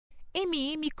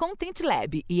Content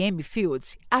Lab e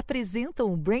Mfield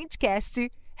apresentam o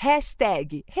Brandcast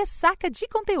 #Ressaca de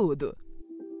Conteúdo.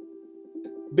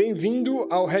 Bem-vindo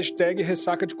ao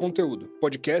 #Ressaca de Conteúdo,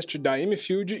 podcast da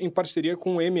Mfield em parceria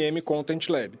com o Content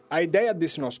Lab. A ideia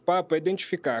desse nosso papo é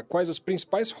identificar quais as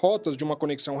principais rotas de uma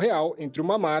conexão real entre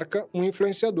uma marca, um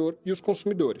influenciador e os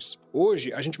consumidores.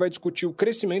 Hoje, a gente vai discutir o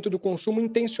crescimento do consumo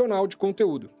intencional de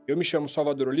conteúdo. Eu me chamo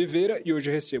Salvador Oliveira e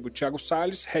hoje recebo Thiago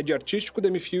Salles, head artístico da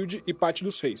Mfield, e Paty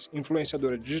dos Reis,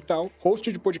 influenciadora digital, host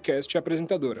de podcast e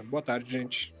apresentadora. Boa tarde,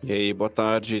 gente. E aí, boa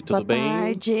tarde, tudo bem? Boa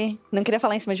tarde. Não queria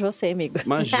falar em cima de você, amigo.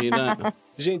 Imagina.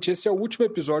 Gente, esse é o último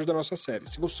episódio da nossa série.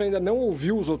 Se você ainda não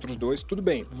ouviu os outros dois, tudo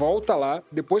bem. Volta lá,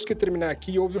 depois que terminar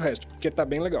aqui, e ouve o resto, porque tá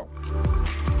bem legal.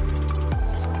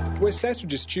 O excesso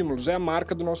de estímulos é a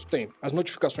marca do nosso tempo. As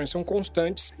notificações são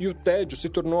constantes e o tédio se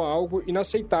tornou algo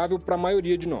inaceitável para a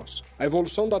maioria de nós. A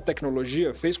evolução da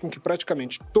tecnologia fez com que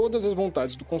praticamente todas as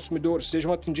vontades do consumidor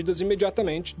sejam atendidas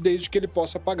imediatamente, desde que ele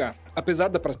possa pagar. Apesar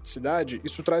da praticidade,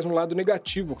 isso traz um lado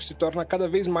negativo que se torna cada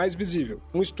vez mais visível.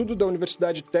 Um estudo da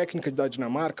Universidade Técnica da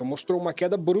Dinamarca mostrou uma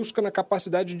queda brusca na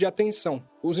capacidade de atenção.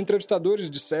 Os entrevistadores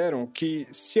disseram que,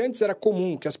 se antes era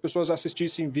comum que as pessoas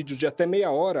assistissem vídeos de até meia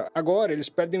hora, agora eles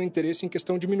perdem o interesse em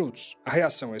questão de minutos. A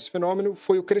reação a esse fenômeno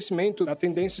foi o crescimento da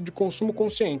tendência de consumo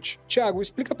consciente. Thiago,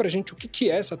 explica pra gente o que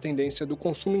é essa tendência do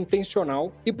consumo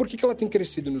intencional e por que ela tem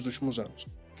crescido nos últimos anos.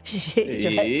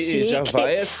 Já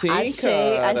vai assim,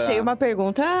 cara. Achei uma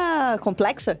pergunta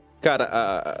complexa.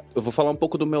 Cara, eu vou falar um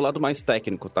pouco do meu lado mais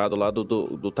técnico, tá? Do lado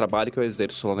do trabalho que eu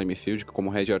exerço lá na Mfield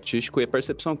como head artístico e a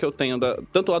percepção que eu tenho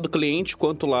tanto o lado cliente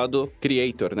quanto o lado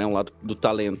creator, né? O lado do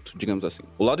talento, digamos assim.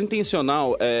 O lado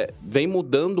intencional vem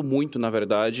mudando muito, na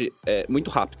verdade,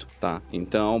 muito rápido, tá?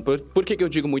 Então, por que eu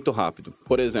digo muito rápido?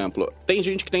 Por exemplo, tem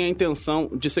gente que tem a intenção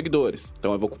de seguidores.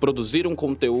 Então, eu vou produzir um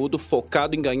conteúdo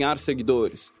focado em ganhar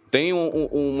seguidores. Tem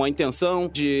uma intenção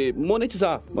de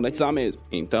monetizar mesmo.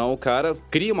 Então, o cara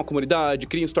cria uma comunidade,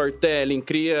 cria um storytelling,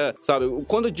 sabe?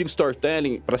 Quando eu digo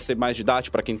storytelling, pra ser mais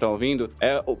didático pra quem tá ouvindo,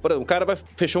 o cara vai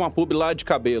fechar uma pub lá de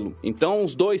cabelo. Então,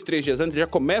 uns 2, 3 dias antes, ele já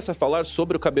começa a falar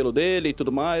sobre o cabelo dele e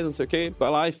tudo mais, não sei o quê.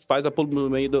 Vai lá e faz a pub no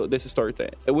meio desse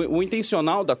storytelling. O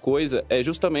intencional da coisa é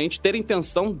justamente ter a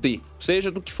intenção de,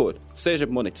 seja do que for. Seja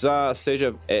monetizar,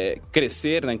 seja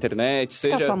crescer na internet,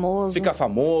 seja... Ficar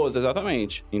famoso,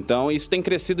 exatamente. Então, isso tem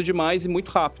crescido demais e muito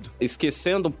rápido.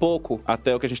 Esquecendo um pouco,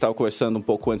 até o que a gente estava conversando um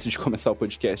pouco antes de começar o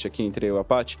podcast aqui entre eu e a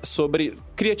Paty, sobre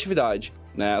criatividade,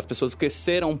 né? As pessoas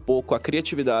esqueceram um pouco a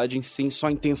criatividade em si, só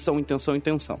intenção,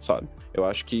 sabe? Eu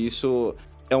acho que isso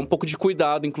é um pouco de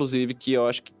cuidado, inclusive, que eu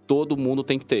acho que todo mundo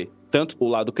tem que ter. Tanto o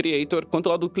lado creator quanto o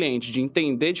lado do cliente, de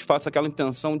entender de fato se aquela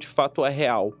intenção de fato é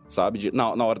real, sabe?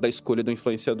 Na hora da escolha do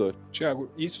influenciador. Tiago,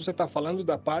 isso você está falando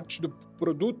da parte do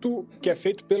produto que é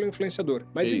feito pelo influenciador.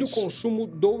 Mas isso. E do consumo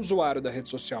do usuário da rede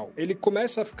social? Ele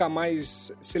começa a ficar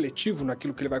mais seletivo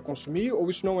naquilo que ele vai consumir ou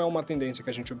isso não é uma tendência que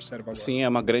a gente observa agora? Sim, é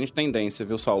uma grande tendência,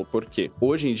 viu, Saulo? Por quê?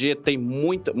 Hoje em dia tem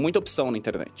muita opção na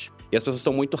internet. E as pessoas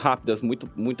estão muito rápidas,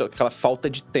 muito aquela falta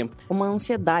de tempo. Uma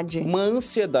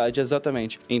ansiedade,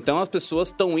 exatamente. Então, as pessoas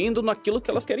estão indo naquilo que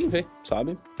elas querem ver,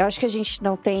 sabe? Eu acho que a gente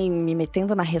não tem me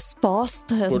metendo na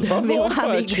resposta por favor, meu amigo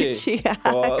Paty.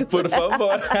 Thiago. Por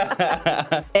favor.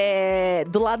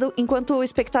 Do lado, enquanto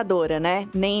espectadora, né?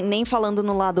 Nem falando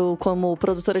no lado como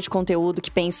produtora de conteúdo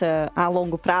que pensa a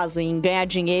longo prazo em ganhar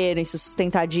dinheiro, em se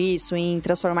sustentar disso, em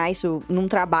transformar isso num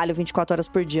trabalho 24 horas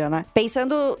por dia, né?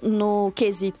 Pensando no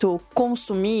quesito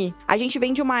consumir, a gente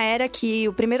vem de uma era que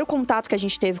o primeiro contato que a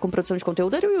gente teve com produção de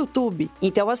conteúdo era o YouTube.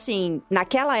 Então, assim,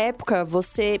 naquela época,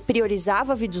 você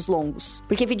priorizava vídeos longos.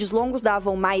 Porque vídeos longos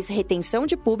davam mais retenção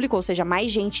de público, ou seja,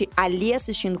 mais gente ali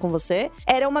assistindo com você.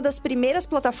 Era uma das primeiras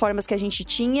plataformas que a gente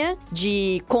tinha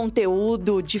de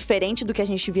conteúdo diferente do que a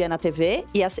gente via na TV.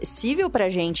 E acessível pra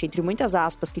gente, entre muitas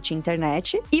aspas, que tinha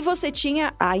internet. E você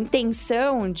tinha a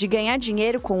intenção de ganhar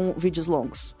dinheiro com vídeos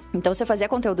longos. Então, você fazia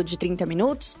conteúdo de 30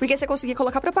 minutos, porque você conseguia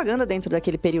colocar propaganda dentro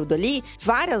daquele período ali,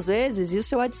 várias vezes, e o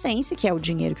seu AdSense, que é o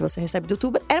dinheiro que você recebe do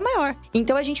YouTube, era maior.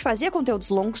 Então, a gente fazia conteúdos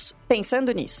longos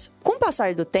pensando nisso. Com o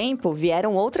passar do tempo,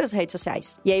 vieram outras redes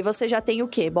sociais. E aí, você já tem o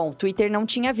quê? Bom, Twitter não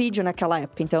tinha vídeo naquela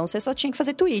época, então você só tinha que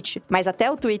fazer tweet. Mas até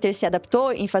o Twitter se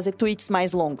adaptou em fazer tweets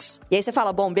mais longos. E aí, você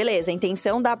fala, bom, beleza, a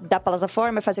intenção da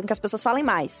plataforma é fazer com que as pessoas falem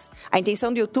mais. A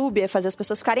intenção do YouTube é fazer as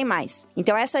pessoas ficarem mais.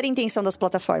 Então, essa era a intenção das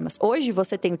plataformas. Hoje,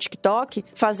 você tem o TikTok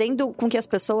fazendo com que as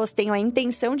pessoas tenham a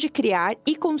intenção de criar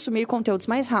e consumir conteúdos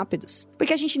mais rápidos.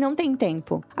 Porque a gente não tem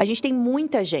tempo. A gente tem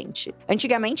muita gente.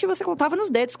 Antigamente, você contava nos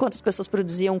dedos quantas pessoas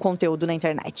produziam conteúdo na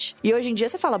internet. E hoje em dia,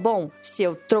 você fala, bom, se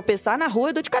eu tropeçar na rua,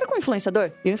 eu dou de cara com um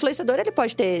influenciador. E o influenciador, ele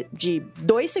pode ter de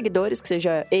 2 seguidores, que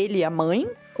seja ele e a mãe,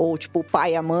 ou tipo o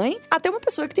pai e a mãe, até uma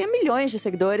pessoa que tenha milhões de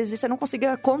seguidores e você não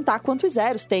consiga contar quantos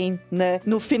zeros tem, né?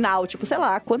 No final, tipo, sei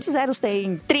lá, quantos zeros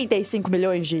tem 35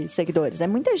 milhões de seguidores? É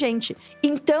muita gente.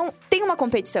 Então, tem uma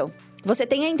competição. Você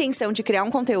tem a intenção de criar um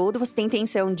conteúdo, você tem a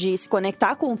intenção de se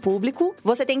conectar com o público,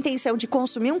 você tem a intenção de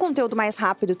consumir um conteúdo mais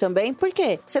rápido também. Por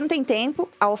quê? Você não tem tempo,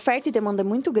 a oferta e demanda é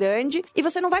muito grande e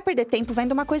você não vai perder tempo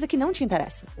vendo uma coisa que não te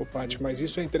interessa. Ô, Paty, mas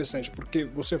isso é interessante, porque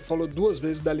você falou 2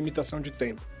 vezes da limitação de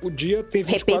tempo. O dia tem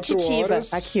 24 Repetitiva.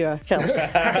 horas... Aqui, ó.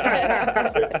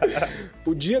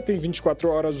 O dia tem 24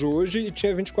 horas hoje e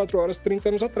tinha 24 horas 30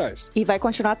 anos atrás. E vai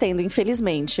continuar tendo,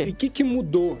 infelizmente. E o que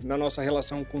mudou na nossa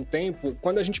relação com o tempo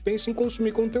quando a gente pensa em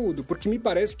consumir conteúdo? Porque me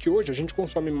parece que hoje a gente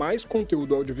consome mais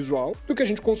conteúdo audiovisual do que a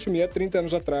gente consumia há 30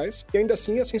 anos atrás. E ainda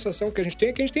assim, a sensação que a gente tem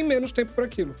é que a gente tem menos tempo para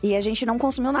aquilo. E a gente não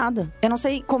consumiu nada. Eu não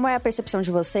sei como é a percepção de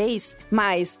vocês,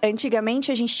 mas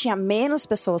antigamente a gente tinha menos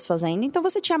pessoas fazendo, então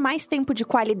você tinha mais tempo de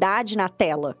qualidade na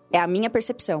tela. É a minha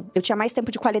percepção. Eu tinha mais tempo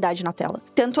de qualidade na tela.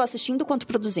 Tanto assistindo quanto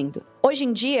produzindo. Hoje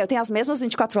em dia, eu tenho as mesmas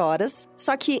 24 horas,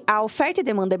 só que a oferta e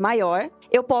demanda é maior.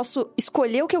 Eu posso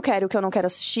escolher o que eu quero e o que eu não quero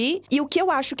assistir. E o que eu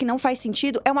acho que não faz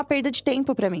sentido é uma perda de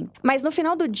tempo pra mim. Mas no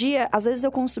final do dia, às vezes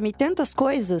eu consumi tantas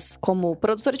coisas, como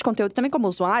produtora de conteúdo e também como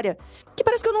usuária, que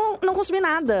parece que eu não consumi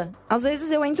nada. Às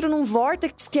vezes eu entro num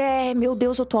vórtice que é, meu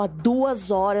Deus, eu tô há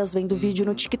 2 horas vendo vídeo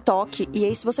no TikTok. E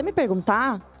aí, se você me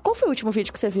perguntar, qual foi o último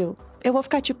vídeo que você viu? Eu vou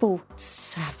ficar tipo,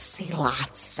 sei lá,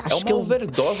 acho que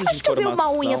overdose de informação. Acho que eu vi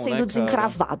uma unha sendo né,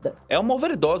 desencravada. É uma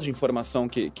overdose de informação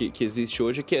que existe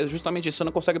hoje, que é justamente isso, você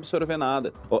não consegue absorver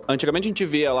nada. Antigamente a gente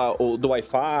via lá o do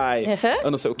Wi-Fi, eu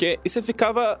não sei o quê, e você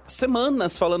ficava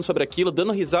semanas falando sobre aquilo,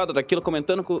 dando risada daquilo,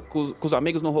 comentando com os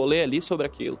amigos no rolê ali sobre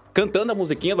aquilo. Cantando a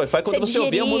musiquinha do Wi-Fi quando você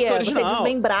ouvia a música original. Você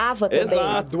desmembrava também.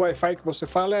 Exato. Do Wi-Fi que você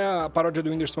fala é a paródia do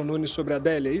Whindersson Nunes sobre a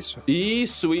Adele, é isso?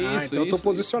 Isso. Então eu tô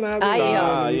posicionado.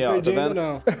 Aí, ó.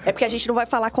 Não. É porque a gente não vai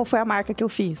falar qual foi a marca que eu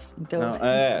fiz. Então... Não,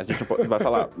 a gente não vai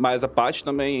falar. Mas a Paty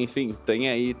também, enfim, tem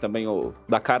aí também o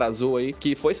da cara azul aí,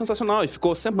 que foi sensacional. E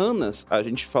ficou semanas a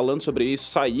gente falando sobre isso,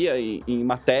 saía em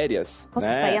matérias. Nossa,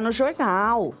 né? saía no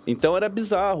jornal. Então era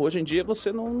bizarro. Hoje em dia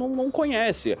você não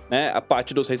conhece, né? A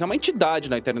Paty dos Reis é uma entidade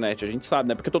na internet, a gente sabe,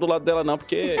 né? Porque eu tô do lado dela não,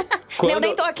 porque... Eu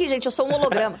nem tô aqui, gente, eu sou um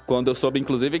holograma. Quando eu soube,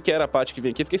 inclusive, que era a Paty que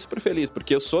vinha aqui, fiquei super feliz,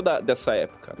 porque eu sou dessa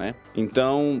época, né?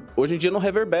 Então, hoje em dia não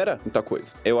reverbera muita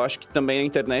coisa. Eu acho que também a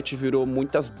internet virou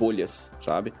muitas bolhas,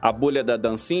 sabe? A bolha da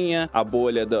dancinha, a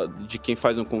bolha de quem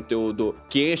faz um conteúdo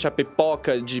que enche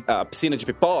a piscina de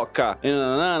pipoca.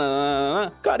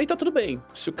 Cara, e tá tudo bem.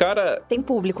 Se o cara... Tem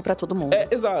público pra todo mundo.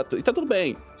 Exato. E tá tudo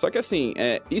bem. Só que assim,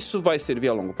 isso vai servir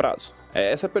a longo prazo?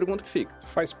 Essa é a pergunta que fica.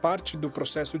 Faz parte do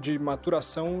processo de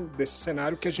maturação desse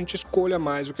cenário que a gente escolha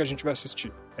mais o que a gente vai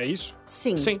assistir. É isso?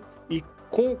 Sim. E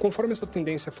conforme essa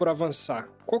tendência for avançar,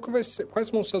 quais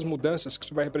vão ser as mudanças que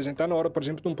isso vai representar na hora, por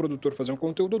exemplo, de um produtor fazer um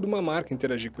conteúdo ou de uma marca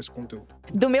interagir com esse conteúdo?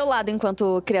 Do meu lado,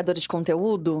 enquanto criadora de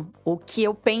conteúdo, o que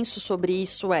eu penso sobre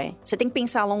isso é... Você tem que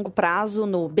pensar a longo prazo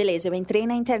no... Beleza, eu entrei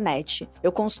na internet.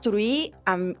 Eu construí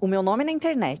o meu nome na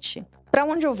internet. Pra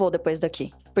onde eu vou depois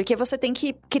daqui? Porque você tem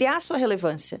que criar a sua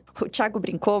relevância. O Thiago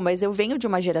brincou, mas eu venho de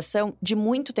uma geração de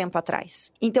muito tempo atrás.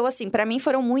 Então, assim, pra mim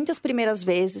foram muitas primeiras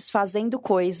vezes fazendo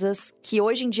coisas que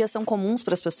hoje em dia são comuns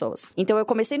pras pessoas. Então, eu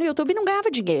comecei no YouTube e não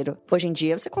ganhava dinheiro. Hoje em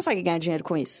dia, você consegue ganhar dinheiro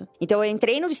com isso. Então, eu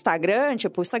entrei no Instagram,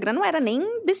 tipo, o Instagram não era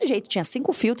nem desse jeito. Tinha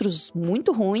 5 filtros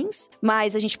muito ruins,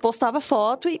 mas a gente postava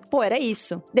foto e, era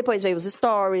isso. Depois veio os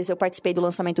stories, eu participei do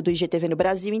lançamento do IGTV no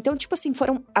Brasil. Então, tipo assim,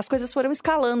 as coisas foram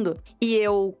escalando. E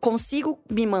eu consigo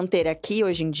me manter aqui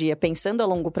hoje em dia, pensando a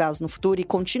longo prazo no futuro e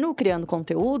continuo criando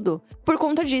conteúdo por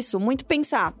conta disso. Muito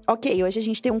pensar, ok, hoje a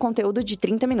gente tem um conteúdo de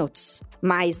 30 minutos,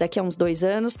 mas daqui a uns 2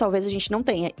 anos talvez a gente não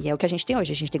tenha. E é o que a gente tem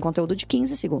hoje, a gente tem conteúdo de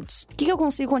 15 segundos. O que eu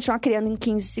consigo continuar criando em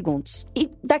 15 segundos? E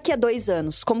daqui a 2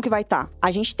 anos, como que vai estar?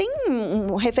 A gente tem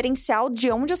um referencial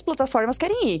de onde as plataformas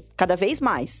querem ir, cada vez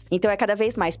mais. Então é cada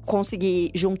vez mais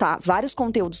conseguir juntar vários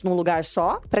conteúdos num lugar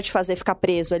só, pra te fazer ficar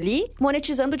preso ali,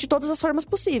 monetizando de todas as formas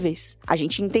possíveis. A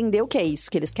gente entendeu que é isso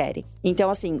que eles querem. Então,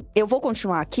 assim, eu vou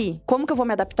continuar aqui? Como que eu vou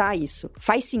me adaptar a isso?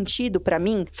 Faz sentido pra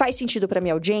mim? Faz sentido pra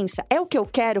minha audiência? É o que eu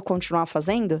quero continuar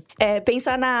fazendo?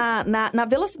 Pensar na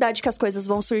velocidade que as coisas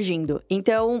vão surgindo.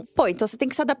 Então, então você tem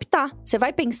que se adaptar. Você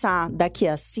vai pensar daqui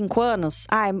a 5 anos?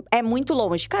 É muito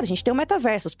longe. Cara, a gente tem um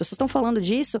metaverso, as pessoas estão falando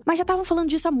disso, mas já estavam falando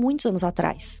disso há muitos anos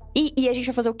atrás. E a gente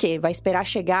vai fazer o quê? Vai esperar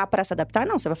chegar pra se adaptar?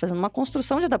 Não, você vai fazendo uma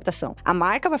construção de adaptação. A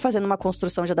marca vai fazendo uma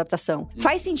construção de adaptação.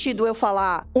 Faz sentido eu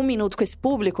falar 1 minuto com esse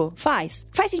público? Faz.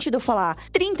 Faz sentido eu falar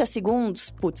 30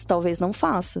 segundos? Putz, talvez não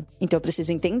faça. Então eu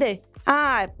preciso entender.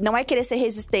 não é querer ser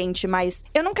resistente, mas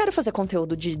eu não quero fazer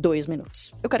conteúdo de 2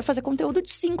 minutos. Eu quero fazer conteúdo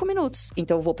de 5 minutos.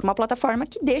 Então eu vou pra uma plataforma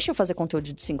que deixa eu fazer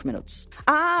conteúdo de 5 minutos.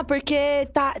 Porque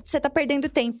você tá perdendo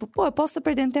tempo. Pô, eu posso estar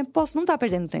perdendo tempo, posso não estar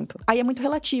perdendo tempo. Aí é muito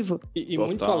relativo. E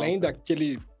muito além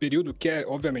daquele período que é,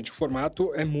 obviamente, o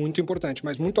formato é muito importante,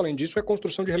 mas muito além disso é a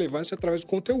construção de relevância através do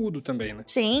conteúdo também, né?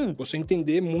 Sim. Você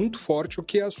entender muito forte o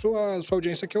que a sua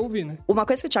audiência quer ouvir, né? Uma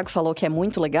coisa que o Thiago falou que é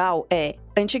muito legal é...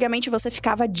 Antigamente você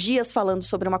ficava dias falando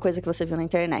sobre uma coisa que você viu na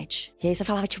internet. E aí você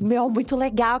falava, tipo, muito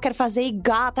legal, quero fazer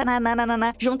igual,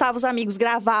 tananana. Juntava os amigos,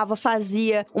 gravava,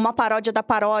 fazia uma paródia da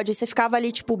paródia. E você ficava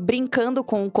ali, tipo, brincando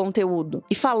com o conteúdo.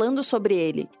 E falando sobre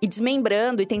ele. E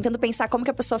desmembrando e tentando pensar como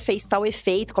que a pessoa fez tal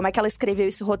efeito, como é que ela escreveu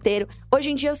esse roteiro.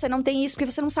 Hoje em dia você não tem isso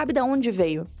porque você não sabe de onde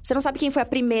veio. Você não sabe quem foi a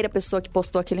primeira pessoa que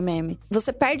postou aquele meme.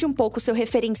 Você perde um pouco o seu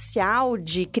referencial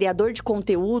de criador de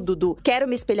conteúdo, do quero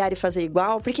me espelhar e fazer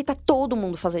igual, porque tá todo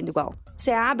mundo fazendo igual.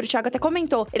 Você abre, o Thiago até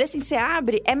comentou, ele assim, você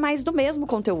abre, é mais do mesmo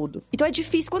conteúdo. Então é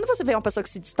difícil, quando você vê uma pessoa que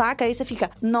se destaca, aí você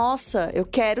fica, nossa, eu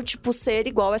quero, tipo, ser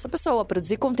igual a essa pessoa,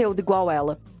 produzir conteúdo igual a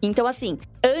ela. Então assim,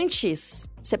 antes...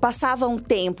 Você passava um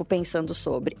tempo pensando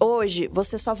sobre. Hoje,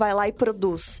 você só vai lá e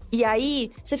produz. E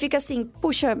aí, você fica assim,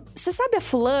 puxa, você sabe a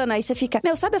fulana? Aí você fica,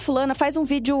 sabe a fulana? Faz um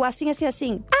vídeo assim, assim,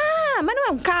 assim. Mas não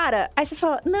é um cara? Aí você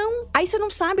fala, não. Aí você não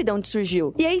sabe de onde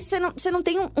surgiu. E aí você não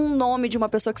tem um nome de uma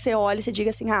pessoa que você olha e você diga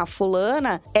assim,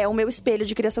 fulana é o meu espelho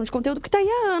de criação de conteúdo que tá aí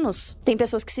há anos. Tem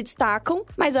pessoas que se destacam,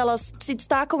 mas elas se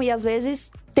destacam e às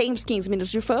vezes... Tem uns 15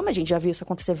 minutos de fama, a gente já viu isso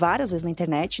acontecer várias vezes na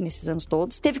internet, nesses anos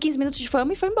todos. Teve 15 minutos de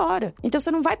fama e foi embora. Então você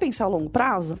não vai pensar a longo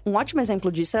prazo. Um ótimo exemplo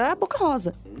disso é a Boca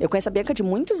Rosa. Eu conheço a Bianca de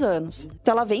muitos anos.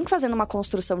 Então ela vem fazendo uma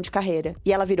construção de carreira.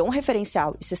 E ela virou um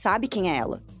referencial. E você sabe quem é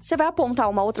ela. Você vai apontar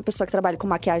uma outra pessoa que trabalha com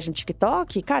maquiagem no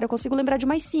TikTok? Cara, eu consigo lembrar de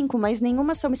mais 5, mas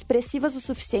nenhuma são expressivas o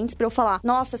suficientes pra eu falar,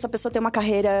 nossa, essa pessoa tem uma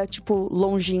carreira, tipo,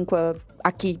 longínqua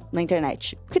aqui na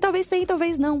internet. Porque talvez tenha e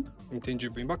talvez não. Entendi,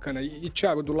 bem bacana. E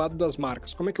Thiago, do lado das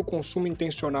marcas, como é que o consumo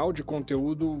intencional de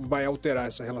conteúdo vai alterar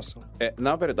essa relação?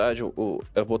 Na verdade, eu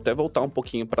vou até voltar um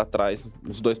pouquinho para trás,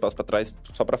 uns 2 passos para trás,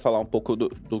 só para falar um pouco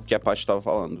do que a Paty estava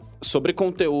falando. Sobre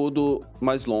conteúdo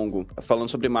mais longo, falando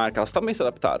sobre marca, elas também se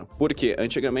adaptaram. Porque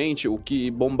antigamente, o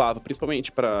que bombava, principalmente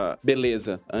para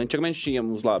beleza, antigamente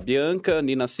tínhamos lá Bianca,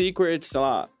 Nina Secrets, sei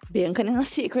lá... Bianca Nina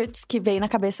Secrets, que veio na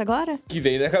cabeça agora.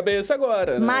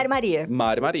 Né? Mari Maria.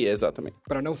 Mari Maria, exatamente.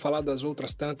 Para não falar das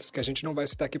outras tantas que a gente não vai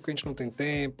citar aqui porque a gente não tem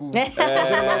tempo.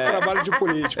 Fazendo nosso trabalho de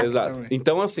político. Exato. Também.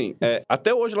 Então, assim,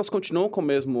 até hoje elas continuam com o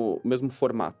mesmo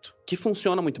formato, que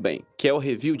funciona muito bem, que é o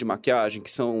review de maquiagem,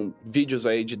 que são vídeos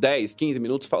aí de 10, 15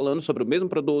 minutos falando sobre o mesmo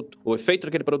produto, o efeito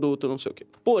daquele produto, não sei o quê.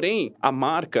 Porém, a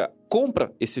marca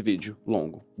compra esse vídeo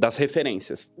longo, das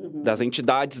referências, das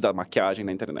entidades da maquiagem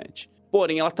na internet.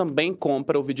 Porém, ela também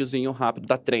compra o videozinho rápido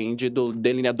da trend do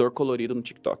delineador colorido no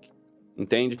TikTok.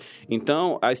 Entende?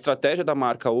 Então, a estratégia da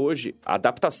marca hoje, a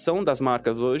adaptação das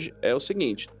marcas hoje é o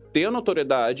seguinte: ter a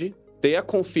notoriedade, ter a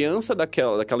confiança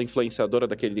daquela influenciadora,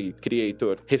 daquele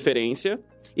creator referência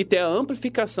e ter a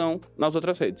amplificação nas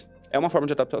outras redes. É uma forma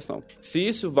de adaptação. Se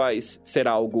isso vai ser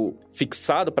algo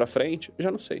fixado pra frente, eu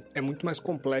já não sei. É muito mais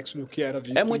complexo do que era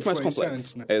visto É muito mais complexo.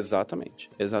 Antes, né?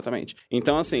 Exatamente.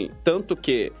 Então, assim, tanto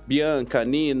que Bianca,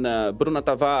 Nina, Bruna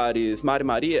Tavares, Mari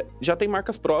Maria, já tem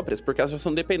marcas próprias, porque elas já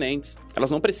são dependentes.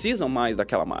 Elas não precisam mais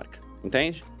daquela marca,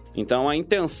 entende? Então, a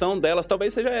intenção delas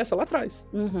talvez seja essa, lá atrás.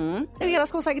 Uhum. E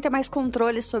elas conseguem ter mais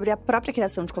controle sobre a própria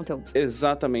criação de conteúdo.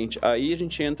 Exatamente. Aí a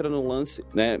gente entra no lance,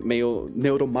 né, meio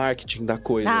neuromarketing da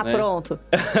coisa, né? Pronto.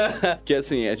 Que,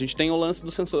 assim, a gente tem o lance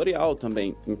do sensorial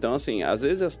também. Então, assim, às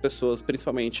vezes as pessoas,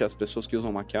 principalmente as pessoas que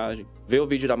usam maquiagem, vê o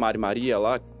vídeo da Mari Maria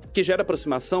lá, que gera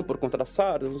aproximação por conta das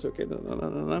saras, não sei o quê,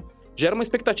 gera uma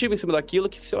expectativa em cima daquilo,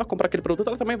 que se ela comprar aquele produto,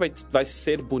 ela também vai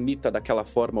ser bonita daquela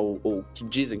forma, ou que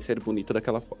dizem ser bonita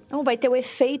daquela forma. Então vai ter o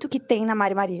efeito que tem na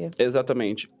Mari Maria.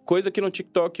 Exatamente. Coisa que no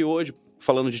TikTok hoje,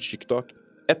 falando de TikTok,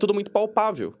 é tudo muito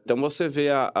palpável. Então você vê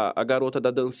a garota da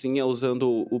dancinha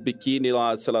usando o biquíni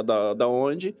lá, sei lá, da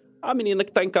onde... A menina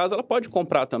que tá em casa, ela pode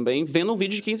comprar também, vendo um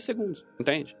vídeo de 15 segundos,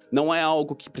 entende? Não é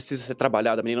algo que precisa ser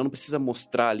trabalhado, a menina não precisa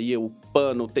mostrar ali o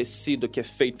pano, o tecido que é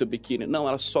feito do biquíni. Não,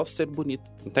 ela só ser bonita,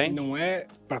 entende? Não é,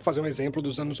 pra fazer um exemplo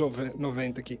dos anos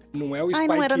 90 aqui, não é o Spike Lee...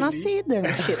 não era nascida,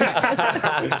 mentira.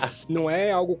 Não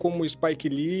é algo como o Spike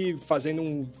Lee fazendo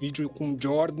um vídeo com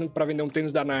Jordan pra vender um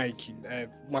tênis da Nike. É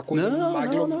uma coisa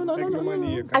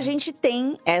megalomaníaca. A gente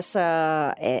tem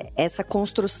essa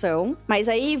construção, mas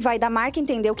aí vai da marca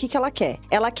entender o que ela quer.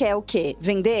 Ela quer o quê?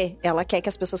 Vender? Ela quer que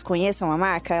as pessoas conheçam a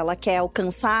marca? Ela quer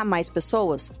alcançar mais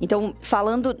pessoas? Então,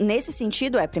 falando nesse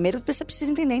sentido, primeiro você precisa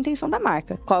entender a intenção da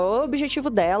marca. Qual é o objetivo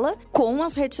dela com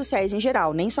as redes sociais em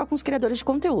geral, nem só com os criadores de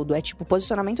conteúdo. É tipo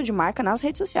posicionamento de marca nas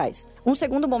redes sociais. Um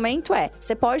segundo momento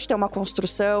você pode ter uma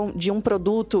construção de um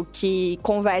produto que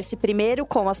converse primeiro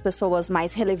com as pessoas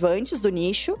mais relevantes do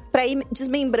nicho, para ir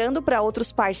desmembrando para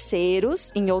outros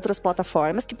parceiros em outras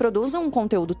plataformas que produzam um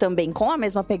conteúdo também com a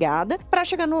mesma pegada, para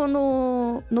chegar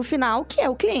no final, que é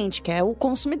o cliente, que é o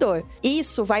consumidor.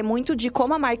 Isso vai muito de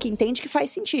como a marca entende que faz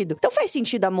sentido. Então faz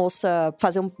sentido a moça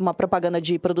fazer uma propaganda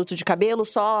de produto de cabelo,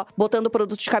 só botando o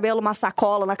produto de cabelo, uma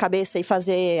sacola na cabeça e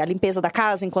fazer a limpeza da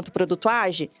casa enquanto o produto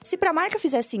age? Se pra marca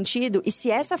fizer sentido e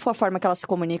se essa for a forma que ela se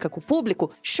comunica com o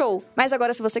público, show. Mas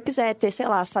agora, se você quiser ter, sei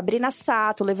lá, Sabrina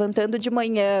Sato levantando de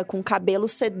manhã com cabelo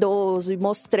sedoso e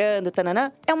mostrando,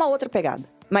 tananã, é uma outra pegada.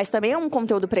 Mas também é um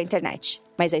conteúdo pra internet.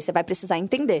 Mas aí você vai precisar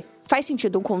entender. Faz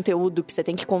sentido um conteúdo que você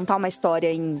tem que contar uma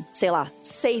história em, sei lá,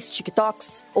 6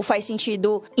 TikToks? Ou faz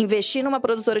sentido investir numa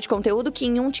produtora de conteúdo que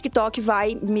em um TikTok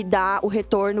vai me dar o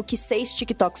retorno que 6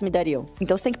 TikToks me dariam?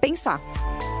 Então você tem que pensar.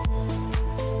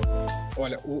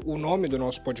 Olha, o nome do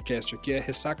nosso podcast aqui é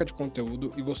Ressaca de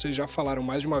Conteúdo e vocês já falaram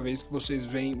mais de uma vez que vocês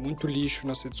veem muito lixo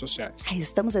nas redes sociais. Ai,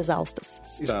 estamos exaustos.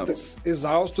 Estamos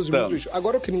exaustos e muito lixo.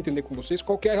 Agora eu queria entender com vocês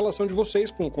qual que é a relação de vocês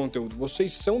com o conteúdo.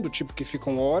 Vocês são do tipo que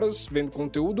ficam horas vendo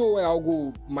conteúdo ou é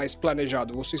algo mais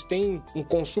planejado? Vocês têm um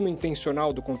consumo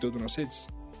intencional do conteúdo nas redes?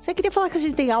 Você queria falar que a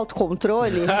gente tem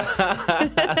autocontrole?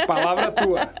 Palavra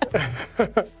tua.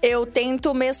 Eu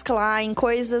tento mesclar em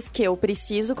coisas que eu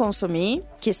preciso consumir,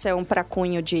 que são para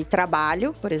cunho de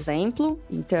trabalho, por exemplo.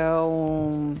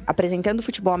 Então, apresentando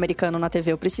futebol americano na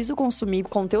TV, eu preciso consumir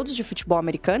conteúdos de futebol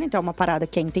americano. Então, é uma parada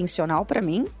que é intencional para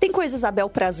mim. Tem coisas a bel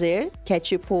prazer, que é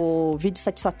tipo vídeos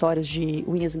satisfatórios de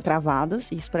unhas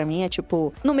encravadas. Isso para mim é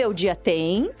tipo, no meu dia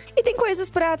tem. E tem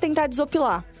coisas para tentar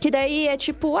desopilar. Que daí é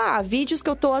tipo, vídeos que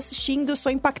eu tô assistindo,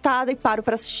 sou impactada e paro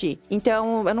pra assistir.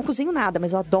 Então, eu não cozinho nada,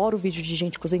 mas eu adoro vídeo de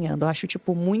gente cozinhando. Eu acho,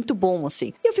 tipo, muito bom,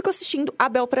 assim. E eu fico assistindo a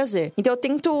bel prazer. Então,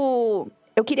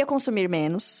 eu queria consumir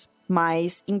menos,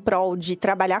 mas em prol de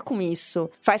trabalhar com isso,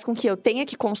 faz com que eu tenha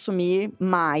que consumir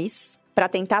mais pra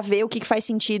tentar ver o que faz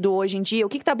sentido hoje em dia, o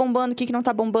que tá bombando, o que não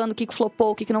tá bombando, o que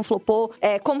flopou, o que não flopou,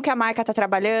 como que a marca tá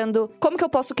trabalhando, como que eu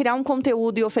posso criar um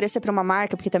conteúdo e oferecer pra uma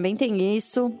marca, porque também tem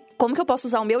isso. Como que eu posso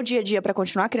usar o meu dia a dia pra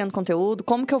continuar criando conteúdo?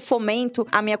 Como que eu fomento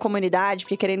a minha comunidade?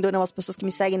 Porque, querendo ou não, as pessoas que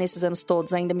me seguem nesses anos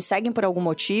todos ainda me seguem por algum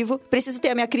motivo. Preciso ter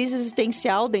a minha crise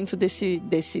existencial dentro desse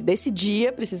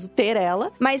dia. Preciso ter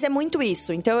ela. Mas é muito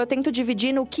isso. Então, eu tento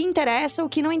dividir no que interessa, o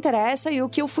que não interessa. E o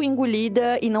que eu fui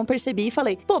engolida e não percebi. E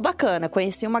falei, pô, bacana.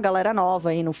 Conheci uma galera nova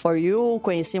aí no For You.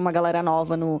 Conheci uma galera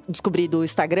nova no Descobri do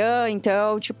Instagram.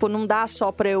 Então, tipo, não dá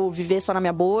só pra eu viver só na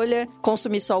minha bolha.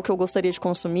 Consumir só o que eu gostaria de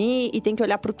consumir. E tem que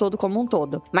olhar pro todo como um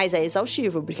todo. Mas é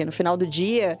exaustivo, porque no final do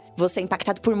dia, você é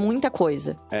impactado por muita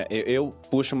coisa. Eu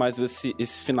puxo mais esse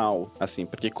final, assim,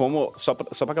 porque como, só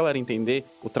pra galera entender,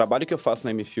 o trabalho que eu faço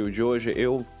na M-Field hoje,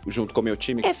 eu, junto com o meu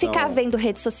time, ficar vendo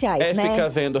redes sociais, né? Ficar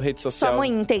vendo rede social. Sua mãe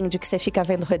entende que você fica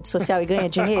vendo rede social e ganha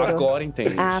dinheiro? Agora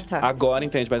entende. Tá. Agora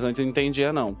entende, mas antes não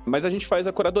entendia, não. Mas a gente faz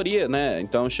a curadoria, né?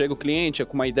 Então, chega o cliente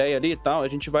com uma ideia ali e tal, a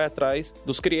gente vai atrás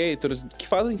dos creators que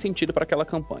fazem sentido para aquela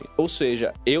campanha. Ou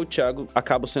seja, eu, Thiago,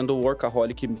 acabo sendo o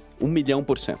workaholic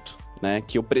 1.000.000%. Né?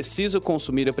 Que eu preciso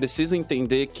consumir, eu preciso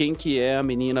entender quem que é a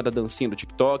menina da dancinha do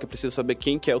TikTok, eu preciso saber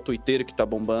quem que é o twitteiro que tá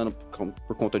bombando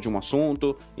por conta de um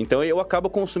assunto. Então eu acabo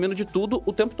consumindo de tudo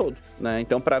o tempo todo, né?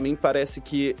 Então pra mim parece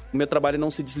que o meu trabalho não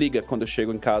se desliga quando eu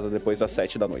chego em casa depois das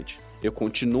 7 da noite. Eu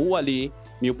continuo ali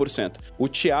 1.000%. O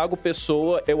Thiago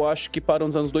Pessoa, eu acho que parou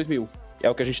nos anos 2000. É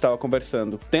o que a gente tava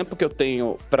conversando. O tempo que eu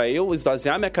tenho pra eu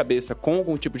esvaziar minha cabeça com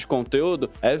algum tipo de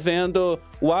conteúdo é vendo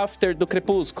o after do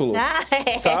Crepúsculo.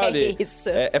 Sabe? Isso.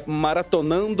 É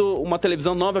maratonando uma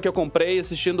televisão nova que eu comprei,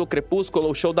 assistindo o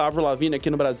Crepúsculo, o show da Avril Lavigne aqui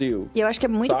no Brasil. E eu acho que é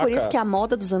muito por isso que a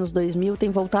moda dos anos 2000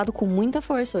 tem voltado com muita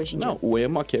força hoje em dia. Não, o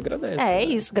emo aqui agradece. É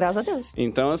isso, graças a Deus.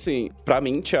 Então, assim, pra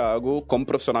mim, Thiago, como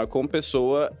profissional e como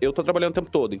pessoa, eu tô trabalhando o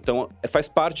tempo todo. Então, faz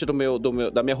parte da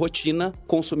minha rotina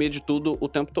consumir de tudo o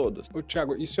tempo todo.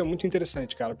 Thiago, isso é muito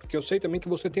interessante, cara, porque eu sei também que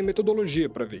você tem metodologia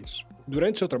pra ver isso.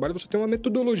 Durante o seu trabalho, você tem uma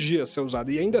metodologia a ser usada.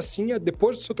 E ainda assim,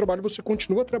 depois do seu trabalho, você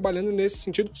continua trabalhando nesse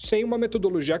sentido, sem uma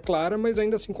metodologia clara, mas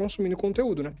ainda assim consumindo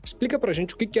conteúdo, né? Explica pra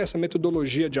gente o que é essa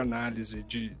metodologia de análise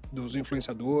dos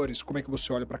influenciadores, como é que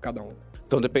você olha pra cada um.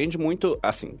 Então, depende muito,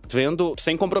 assim, vendo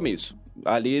sem compromisso.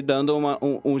 Ali dando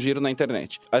um giro na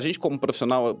internet. A gente, como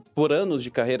profissional, por anos de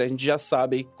carreira, a gente já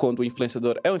sabe quando o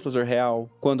influenciador é um influenciador real,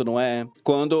 quando não é,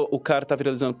 quando o cara tá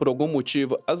viralizando por algum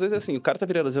motivo. Às vezes, assim, o cara tá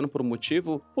viralizando por um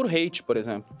motivo, por hate, por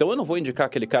exemplo. Então, eu não vou indicar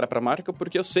aquele cara pra marca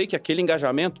porque eu sei que aquele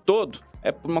engajamento todo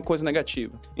é por uma coisa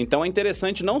negativa. Então é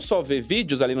interessante não só ver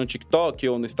vídeos ali no TikTok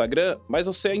ou no Instagram, mas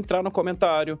você entrar no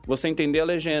comentário, você entender a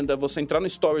legenda, você entrar no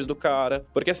stories do cara.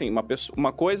 Porque assim,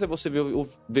 uma coisa é você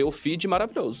ver o feed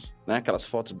maravilhoso, né? Aquelas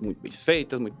fotos muito bem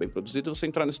feitas, muito bem produzidas, você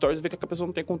entrar no stories e ver que a pessoa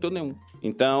não tem conteúdo nenhum.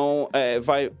 Então,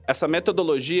 essa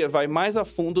metodologia vai mais a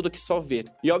fundo do que só ver.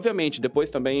 E obviamente, depois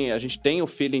também a gente tem o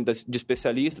feeling de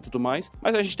especialista e tudo mais,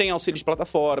 mas a gente tem auxílio de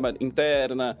plataforma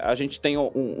interna, a gente tem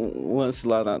um lance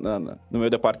lá no meu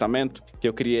departamento que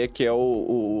eu criei, que é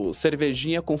o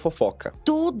Cervejinha com Fofoca.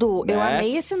 Tudo! Né? Eu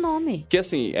amei esse nome. Que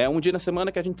assim, é um dia na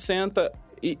semana que a gente senta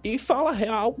e fala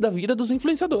real da vida dos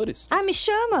influenciadores. Ah, me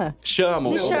chama!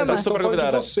 Chamam. Me chama. Tá super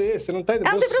convidada. Você não tá...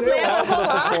 Não tem problema, eu vou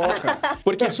lá. Fofoca.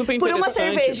 Porque é super Por interessante. uma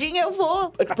cervejinha eu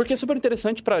vou. Porque é super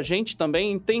interessante pra gente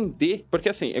também entender. Porque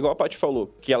assim, igual a Paty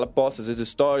falou, que ela posta às vezes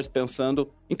stories pensando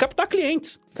em captar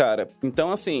clientes, cara.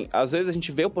 Então assim, às vezes a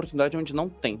gente vê oportunidade onde não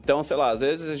tem. Então, sei lá, às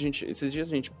vezes esses dias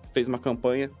a gente fez uma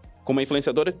campanha com uma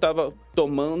influenciadora que tava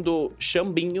tomando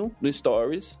chambinho no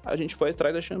Stories. A gente foi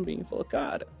atrás da chambinho e falou,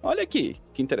 cara, olha aqui,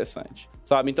 que interessante.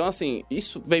 Sabe? Então, assim,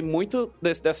 isso vem muito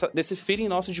desse feeling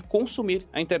nosso de consumir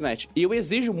a internet. E eu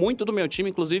exijo muito do meu time,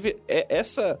 inclusive,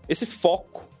 esse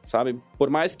foco, sabe? Por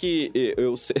mais que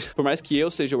eu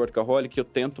seja workaholic, eu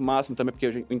tento o máximo também, porque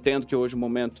eu entendo que hoje o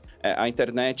momento, a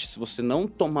internet, se você não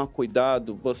tomar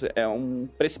cuidado, é um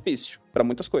precipício para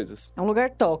muitas coisas. É um lugar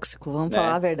tóxico, vamos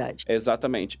falar a verdade.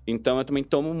 Exatamente. Então, eu também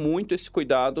tomo muito esse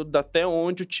cuidado de até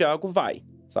onde o Thiago vai.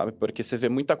 Sabe? Porque você vê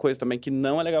muita coisa também que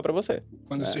não é legal pra você.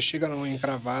 Quando você chega na unha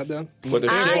encravada... Quando eu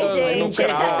chego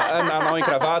na unha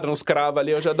encravada, nos cravos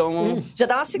ali, eu já dou Já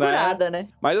dá uma segurada, né?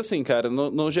 Mas assim, cara,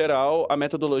 no geral, a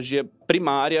metodologia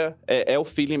primária é o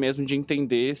feeling mesmo de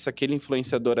entender se aquele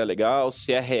influenciador é legal,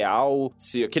 se é real,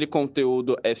 se aquele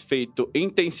conteúdo é feito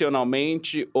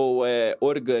intencionalmente ou é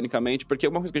organicamente. Porque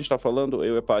uma coisa que a gente tá falando,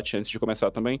 eu e a Paty, antes de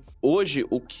começar também, hoje,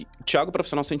 o Thiago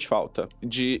Profissional sente falta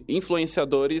de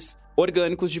influenciadores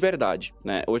orgânicos de verdade,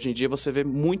 né? Hoje em dia você vê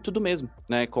muito do mesmo,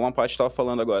 né? Como a Paty estava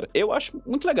falando agora. Eu acho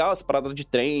muito legal essa parada de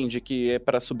trend, que é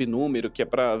para subir número, que é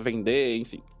para vender,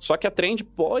 enfim. Só que a trend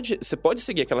você pode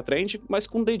seguir aquela trend, mas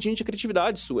com um dedinho de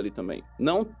criatividade sua ali também.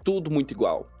 Não tudo muito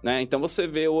igual, né? Então você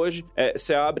vê hoje,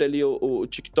 você abre ali o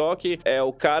TikTok, é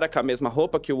o cara com a mesma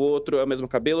roupa que o outro, é o mesmo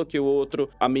cabelo que o outro,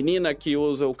 a menina que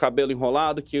usa o cabelo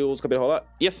enrolado, que usa o cabelo enrolado,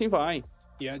 e assim vai.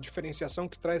 E a diferenciação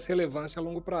que traz relevância a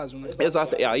longo prazo, né?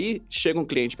 Exato. E aí chega um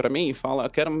cliente pra mim e fala, eu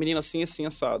quero uma menina assim, assim,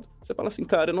 assado. Você fala assim,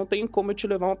 cara, eu não tenho como eu te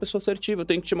levar uma pessoa assertiva, eu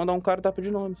tenho que te mandar um cardápio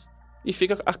de nomes. E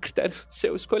fica a critério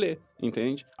seu escolher,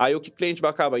 entende? Aí o que o cliente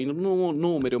vai acabar indo no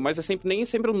número, mas nem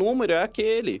sempre o número é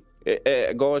aquele.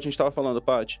 Igual a gente tava falando,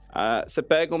 Paty. Você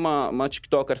pega uma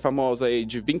TikToker famosa aí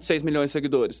de 26 milhões de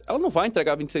seguidores. Ela não vai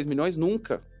entregar 26 milhões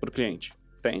nunca pro cliente.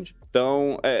 Entende?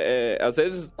 Então, às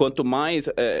vezes, quanto mais...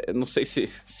 não sei se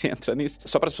entra nisso.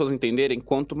 Só para as pessoas entenderem,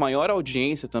 quanto maior a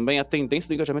audiência também, a tendência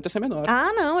do engajamento é ser menor.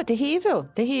 Ah, não. É terrível.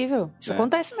 Terrível. Isso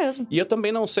acontece mesmo. E eu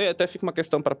também não sei, até fica uma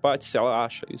questão para a Paty, se ela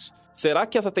acha isso. Será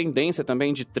que essa tendência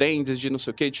também de trends, de não sei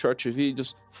o quê, de short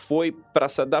vídeos, foi para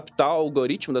se adaptar ao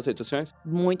algoritmo das redes sociais?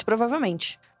 Muito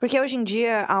provavelmente. Porque hoje em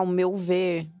dia, ao meu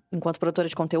ver, enquanto produtora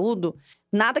de conteúdo,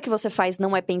 nada que você faz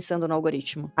não é pensando no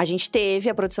algoritmo. A gente teve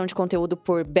a produção de conteúdo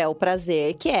por bel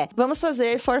prazer, que vamos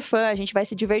fazer for fun, a gente vai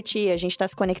se divertir, a gente tá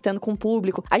se conectando com o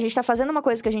público, a gente tá fazendo uma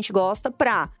coisa que a gente gosta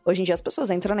Hoje em dia as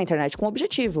pessoas entram na internet com um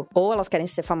objetivo. Ou elas querem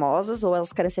ser famosas, ou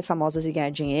elas querem ser famosas e ganhar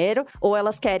dinheiro, ou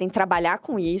elas querem trabalhar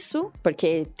com isso,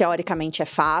 porque teoricamente é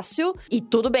fácil, e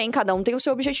tudo bem, cada um tem o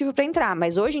seu objetivo pra entrar,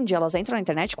 mas hoje em dia elas entram na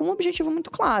internet com um objetivo muito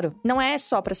claro. Não é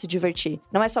só pra se divertir,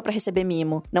 não é só pra receber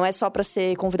mimo, não é só pra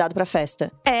ser convidado pra festa.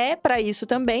 É pra isso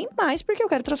também, mas porque eu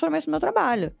quero transformar isso no meu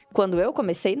trabalho. Quando eu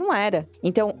comecei, não era.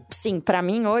 Então, sim, pra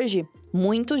mim hoje,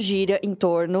 muito gira em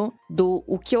torno do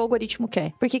o que o algoritmo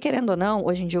quer. Porque, querendo ou não,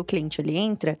 hoje em dia o cliente, ele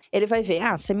entra, ele vai ver,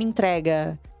 você me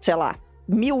entrega, sei lá,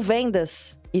 1.000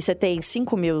 vendas e você tem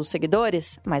 5 mil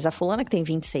seguidores, mas a fulana que tem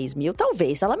 26 mil,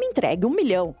 talvez ela me entregue 1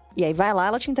 milhão. E aí vai lá,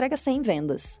 ela te entrega 100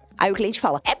 vendas. Aí o cliente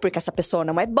fala, porque essa pessoa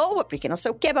não é boa, porque não sei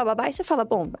o quê, bababá. E você fala,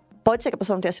 bom, pode ser que a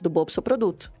pessoa não tenha sido boa pro seu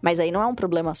produto. Mas aí não é um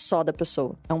problema só da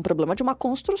pessoa. É um problema de uma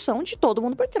construção de todo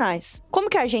mundo por trás. Como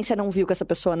que a agência não viu que essa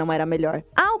pessoa não era melhor?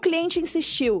 O cliente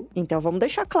insistiu. Então vamos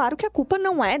deixar claro que a culpa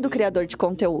não é do criador de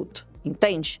conteúdo.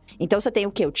 Entende? Então você tem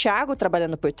o quê? O Thiago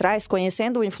trabalhando por trás,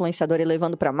 conhecendo o influenciador e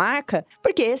levando pra marca,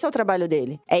 porque esse é o trabalho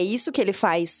dele. É isso que ele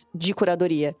faz de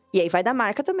curadoria. E aí vai da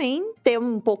marca também ter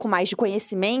um pouco mais de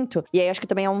conhecimento. E aí acho que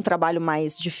também é um trabalho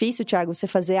mais difícil, Thiago, você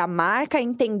fazer a marca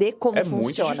entender como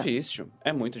funciona.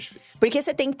 É muito difícil. Porque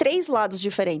você tem 3 lados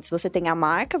diferentes. Você tem a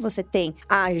marca, você tem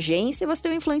a agência e você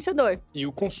tem o influenciador. E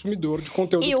o consumidor de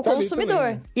conteúdo E o consumidor.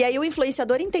 Também, né? E aí o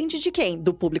influenciador entende de quem?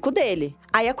 Do público dele.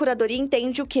 Aí a curadoria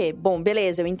entende o quê? Bom,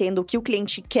 beleza, eu entendo o que o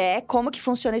cliente quer, como que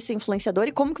funciona esse influenciador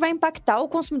e como que vai impactar o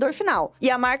consumidor final. E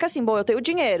a marca assim, bom, eu tenho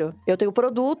dinheiro, eu tenho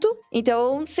produto,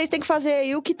 então vocês têm que fazer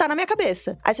aí o que tá na minha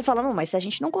cabeça. Aí você fala, mas se a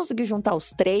gente não conseguir juntar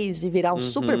os 3 e virar um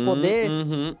superpoder,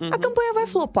 a campanha vai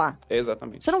flopar.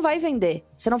 Exatamente. Você não vai vender,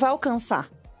 você não vai alcançar.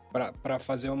 Pra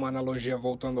fazer uma analogia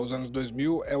voltando aos anos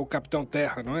 2000, é o Capitão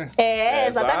Terra, não é?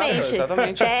 Exatamente.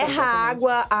 Exatamente. Terra,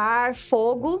 água, ar,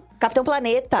 fogo, Capitão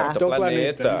Planeta. Capitão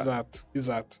Planeta.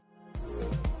 Exato.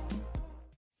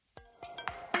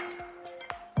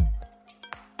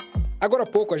 Agora há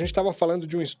pouco a gente estava falando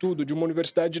de um estudo de uma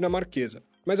universidade dinamarquesa,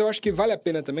 mas eu acho que vale a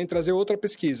pena também trazer outra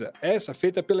pesquisa, essa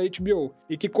feita pela HBO,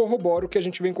 e que corrobora o que a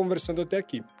gente vem conversando até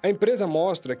aqui. A empresa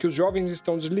mostra que os jovens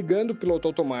estão desligando o piloto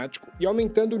automático e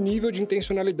aumentando o nível de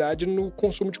intencionalidade no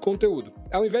consumo de conteúdo.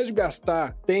 Ao invés de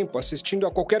gastar tempo assistindo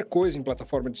a qualquer coisa em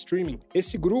plataforma de streaming,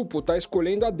 esse grupo está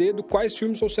escolhendo a dedo quais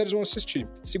filmes ou séries vão assistir.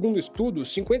 Segundo o estudo,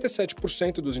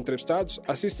 57% dos entrevistados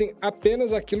assistem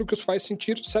apenas aquilo que os faz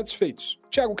sentir satisfeitos.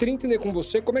 Tiago, queria entender com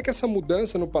você como é que essa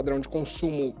mudança no padrão de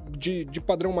consumo, de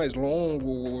padrão mais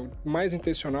longo, mais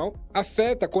intencional,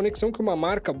 afeta a conexão que uma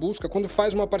marca busca quando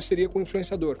faz uma parceria com o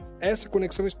influenciador. Essa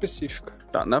conexão específica.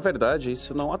 Tá, na verdade,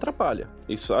 isso não atrapalha.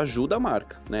 Isso ajuda a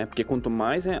marca, né? Porque quanto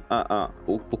mais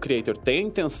o creator tem a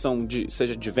intenção de,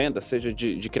 seja de venda, seja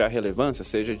de criar relevância,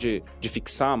 seja de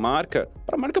fixar a marca,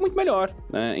 para a marca é muito melhor,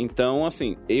 né? Então,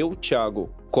 assim, eu, Thiago,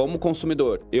 como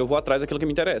consumidor, eu vou atrás daquilo que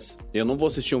me interessa. Eu não vou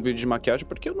assistir um vídeo de maquiagem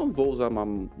porque eu não vou usar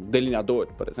um delineador,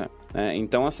 por exemplo.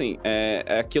 Então, assim,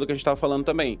 é aquilo que a gente estava falando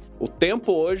também. O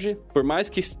tempo hoje, por mais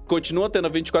que continua tendo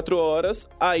 24 horas,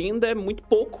 ainda é muito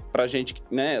pouco pra gente,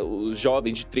 né? Os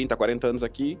jovens de 30, 40 anos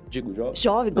aqui, digo jovem.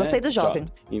 Jovem, gostei do jovem.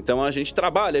 Então, a gente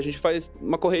trabalha, a gente faz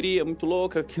uma correria muito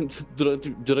louca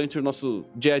durante o nosso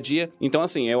dia a dia. Então,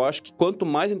 assim, eu acho que quanto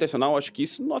mais intencional, acho que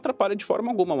isso não atrapalha de forma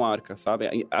alguma a marca,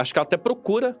 sabe? Acho que ela até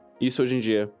procura isso hoje em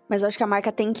dia. Mas eu acho que a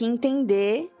marca tem que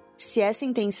entender se essa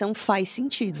intenção faz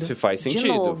sentido. Se faz sentido. De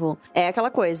novo, é aquela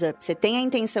coisa, você tem a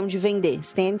intenção de vender,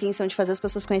 você tem a intenção de fazer as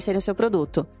pessoas conhecerem o seu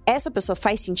produto. Essa pessoa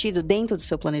faz sentido dentro do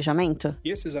seu planejamento?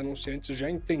 E esses anunciantes já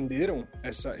entenderam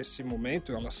esse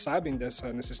momento? Elas sabem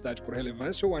dessa necessidade por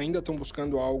relevância ou ainda estão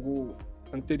buscando algo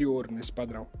anterior nesse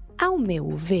padrão? Ao meu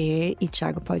ver, e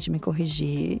Thiago pode me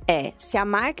corrigir, se a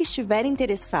marca estiver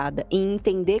interessada em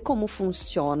entender como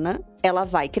funciona, ela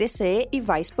vai crescer e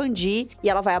vai expandir e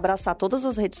ela vai abraçar todas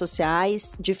as redes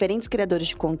sociais, diferentes criadores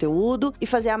de conteúdo e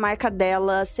fazer a marca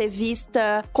dela ser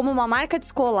vista como uma marca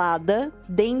descolada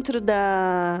dentro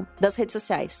das redes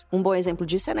sociais. Um bom exemplo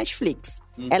disso é a Netflix.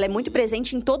 Ela é muito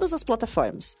presente em todas as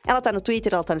plataformas. Ela tá no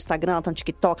Twitter, ela tá no Instagram, ela tá no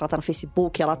TikTok, ela tá no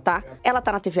Facebook, ela tá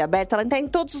na TV aberta, ela tá em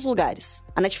todos os lugares.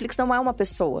 A Netflix não é uma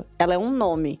pessoa, ela é um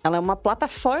nome, ela é uma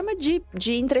plataforma de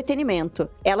entretenimento.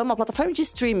 Ela é uma plataforma de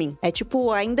streaming. É tipo,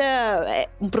 ainda é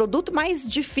um produto mais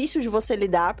difícil de você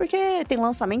lidar, porque tem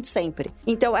lançamento sempre.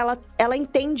 Então, ela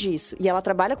entende isso. E ela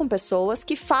trabalha com pessoas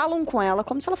que falam com ela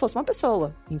como se ela fosse uma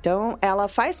pessoa. Então, ela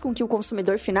faz com que o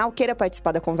consumidor final queira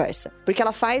participar da conversa. Porque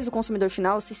ela faz o consumidor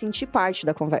final se sentir parte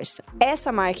da conversa.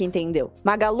 Essa marca entendeu.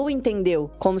 Magalu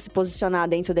entendeu como se posicionar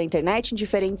dentro da internet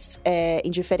em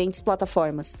diferentes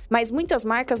plataformas. Mas muitas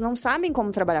marcas não sabem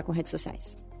como trabalhar com redes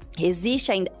sociais.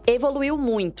 Existe ainda, evoluiu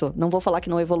muito, não vou falar que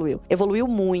não evoluiu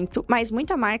muito, mas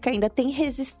muita marca ainda tem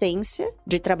resistência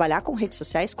de trabalhar com redes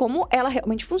sociais como ela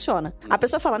realmente funciona. A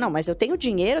pessoa fala, não, mas eu tenho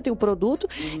dinheiro, eu tenho produto,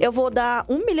 eu vou dar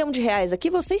R$1 milhão aqui,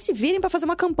 vocês se virem pra fazer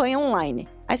uma campanha online.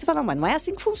 Aí você fala, não, mas não é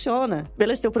assim que funciona.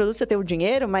 Beleza, você tem o produto, você tem o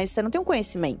dinheiro, mas você não tem o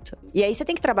conhecimento. E aí você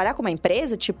tem que trabalhar com uma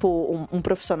empresa, tipo um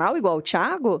profissional igual o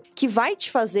Thiago, que vai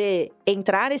te fazer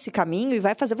entrar nesse caminho e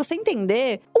vai fazer você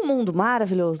entender o mundo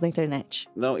maravilhoso da internet.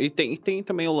 Não, e tem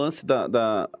também o lance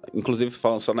inclusive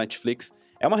falando só Netflix,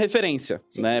 é uma referência,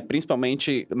 né?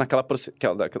 Principalmente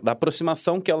da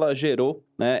aproximação que ela gerou,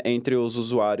 né, entre os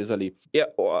usuários ali. E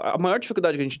a maior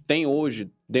dificuldade que a gente tem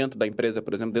hoje dentro da empresa,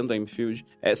 por exemplo, dentro da Infield,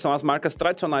 são as marcas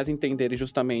tradicionais entenderem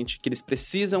justamente que eles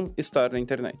precisam estar na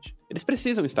internet. Eles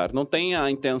precisam estar, não tem a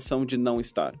intenção de não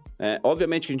estar.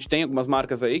 Obviamente que a gente tem algumas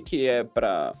marcas aí que é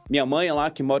pra minha mãe lá,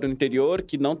 que mora no interior,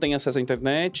 que não tem acesso à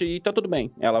internet e tá tudo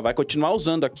bem. Ela vai continuar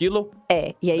usando aquilo.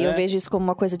 E aí eu vejo isso como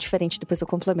uma coisa diferente, depois eu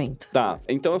complemento. Tá,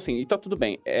 então assim, e tá tudo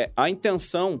bem. A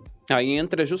intenção Aí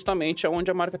entra justamente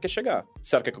aonde a marca quer chegar.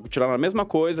 Se ela quer continuar na mesma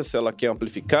coisa, se ela quer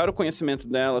amplificar o conhecimento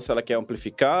dela, se ela quer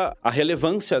amplificar a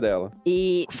relevância dela.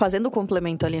 E fazendo o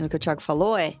complemento ali no que o Thiago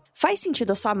falou, faz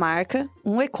sentido a sua marca,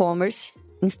 um e-commerce,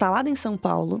 instalado em São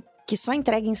Paulo, que só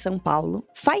entrega em São Paulo.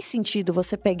 Faz sentido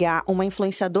você pegar uma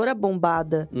influenciadora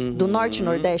bombada do Norte e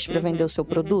Nordeste pra vender o seu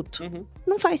produto?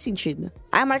 Não faz sentido.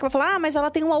 Aí a marca vai falar, mas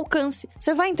ela tem um alcance.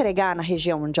 Você vai entregar na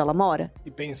região onde ela mora?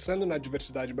 E pensando na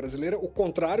diversidade brasileira, o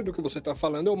contrário do que você tá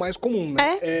falando é o mais comum,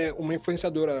 né? É uma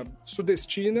influenciadora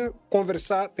sudestina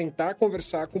tentar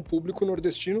conversar com o público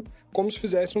nordestino como se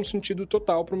fizesse um sentido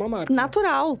total para uma marca.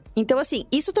 Natural. Então, assim,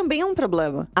 isso também é um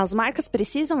problema. As marcas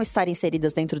precisam estar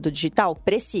inseridas dentro do digital?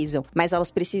 Precisam. Mas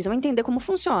elas precisam entender como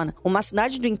funciona. Uma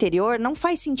cidade do interior não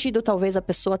faz sentido, talvez, a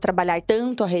pessoa trabalhar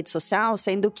tanto a rede social,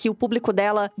 sendo que o público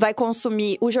dela vai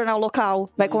consumir o jornal local,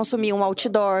 vai consumir um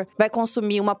outdoor, vai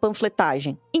consumir uma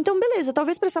panfletagem. Então, beleza,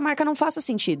 talvez para essa marca não faça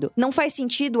sentido. Não faz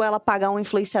sentido ela pagar um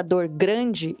influenciador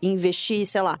grande e investir,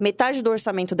 sei lá, metade do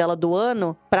orçamento dela do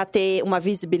ano para ter uma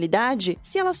visibilidade,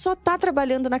 se ela só tá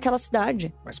trabalhando naquela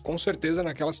cidade. Mas com certeza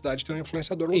naquela cidade tem um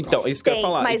influenciador local. Então, isso que eu ia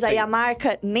falar. Mas aí a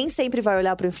marca nem sempre vai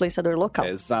olhar pro influenciador local.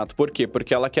 Exato. Por quê?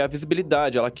 Porque ela quer a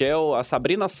visibilidade, ela quer a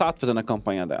Sabrina Sato fazendo a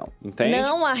campanha dela, entende?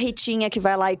 Não a Ritinha que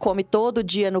vai lá e come todo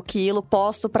dia no quilo,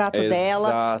 posta o prato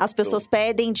dela, as pessoas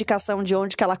pedem indicação de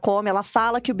onde que ela come, ela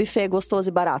fala que o buffet é gostoso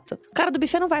e barato. O cara do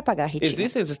buffet não vai pagar a Ritinha.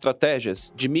 Existem as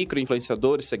estratégias de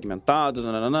micro-influenciadores segmentados,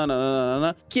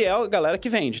 que é a galera que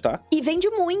vende, tá? E vende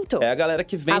muito. É a galera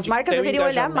que vende. As marcas deveriam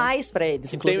olhar mais pra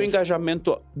eles, inclusive. Tem um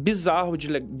engajamento bizarro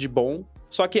de bom,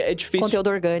 só que é difícil...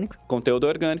 Conteúdo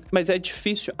orgânico. Mas é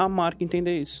difícil a marca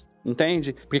entender isso.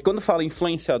 Entende? Porque quando fala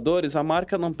influenciadores, a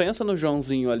marca não pensa no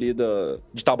Joãozinho ali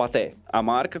de Taubaté. A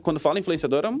marca, quando fala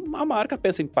influenciadora, a marca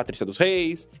pensa em Patrícia dos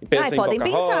Reis, pensa em podem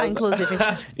Boca pensar, Rosa. inclusive.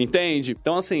 Entende?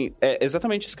 Então, assim, é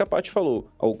exatamente isso que a Paty falou.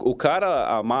 O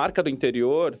cara, a marca do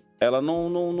interior, ela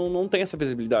não tem essa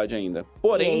visibilidade ainda.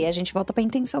 Porém... E aí a gente volta pra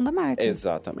intenção da marca.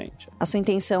 Exatamente. A sua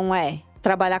intenção é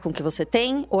trabalhar com o que você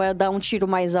tem ou é dar um tiro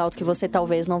mais alto que você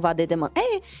talvez não vá ter demanda?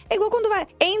 É igual quando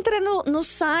entra no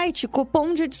site,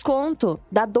 cupom de desconto,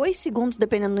 dá 2 segundos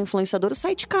dependendo do influenciador, o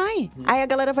site cai. Aí a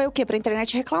galera vai o quê? Pra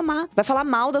internet reclamar. Vai falar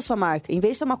mal da sua marca. Em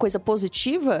vez de ser uma coisa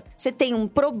positiva, você tem um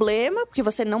problema, porque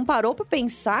você não parou pra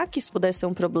pensar que isso pudesse ser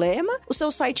um problema, o seu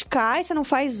site cai, você não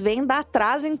faz venda,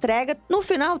 atrasa, entrega. No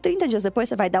final, 30 dias depois,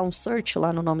 você vai dar um search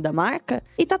lá no nome da marca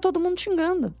e tá todo mundo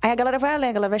xingando. Aí a galera vai além,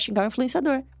 a galera vai xingar o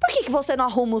influenciador. Por que você não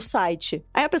arruma o site?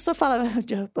 Aí a pessoa fala,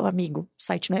 amigo, o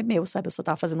site não é meu, sabe? Eu só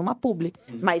tava fazendo uma publi.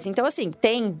 Mas então, assim,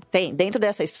 tem. Dentro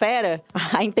dessa esfera,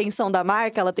 a intenção da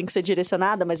marca, ela tem que ser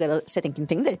direcionada, mas você tem que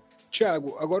entender.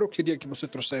 Tiago, agora eu queria que você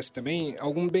trouxesse também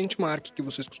algum benchmark que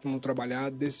vocês costumam trabalhar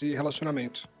desse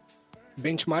relacionamento.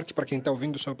 Benchmark, para quem está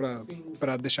ouvindo, só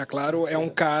para deixar claro, é um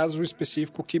caso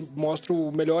específico que mostra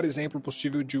o melhor exemplo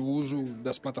possível de uso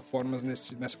das plataformas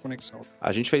nessa conexão.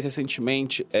 A gente fez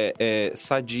recentemente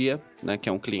Sadia, né, que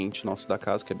é um cliente nosso da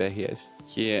casa, que é BRF.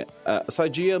 A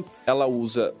Sadia, ela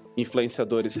usa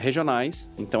influenciadores regionais,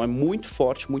 então é muito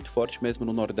forte mesmo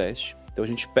no Nordeste. Então a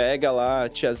gente pega lá a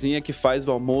tiazinha que faz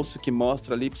o almoço, que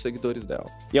mostra ali pros seguidores dela.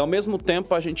 E ao mesmo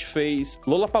tempo a gente fez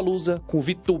Lollapalooza com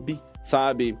VTube,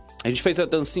 sabe? A gente fez a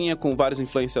dancinha com vários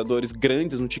influenciadores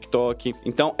grandes no TikTok.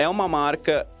 Então, é uma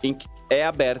marca em que é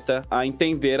aberta a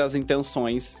entender as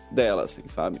intenções dela, assim,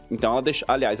 sabe? Então,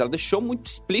 ela deixou muito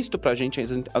explícito pra gente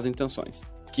as intenções,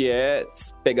 que é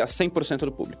pegar 100%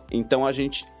 do público. Então, a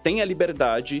gente tem a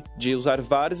liberdade de usar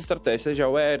várias estratégias, seja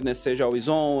awareness, seja always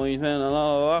on,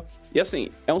 e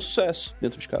assim, é um sucesso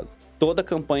dentro de casa. Toda a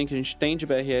campanha que a gente tem de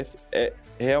BRF é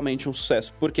realmente um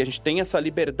sucesso, porque a gente tem essa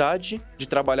liberdade de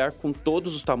trabalhar com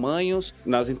todos os tamanhos,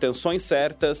 nas intenções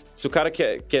certas. Se o cara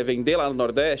quer vender lá no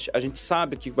Nordeste, a gente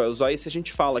sabe o que vai usar, e se a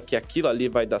gente fala que aquilo ali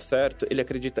vai dar certo, ele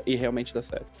acredita e realmente dá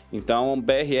certo. Então,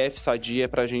 BRF Sadia,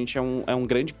 pra gente, é um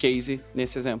grande case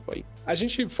nesse exemplo aí. A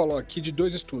gente falou aqui de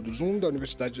 2 estudos, um da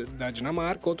Universidade da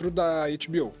Dinamarca, outro da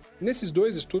HBO. Nesses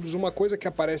 2 estudos, uma coisa que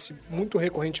aparece muito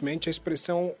recorrentemente é a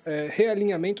expressão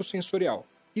realinhamento sensorial.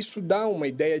 Isso dá uma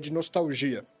ideia de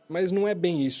nostalgia, mas não é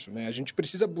bem isso, né? A gente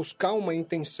precisa buscar uma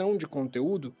intenção de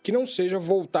conteúdo que não seja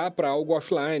voltar para algo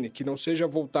offline, que não seja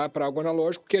voltar para algo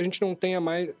analógico, que a gente não tenha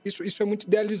mais... Isso é muito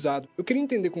idealizado. Eu queria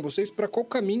entender com vocês para qual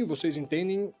caminho vocês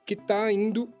entendem que está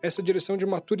indo essa direção de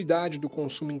maturidade do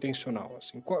consumo intencional.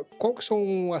 Assim, qual que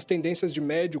são as tendências de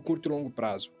médio, curto e longo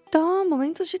prazo? Então,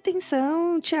 momentos de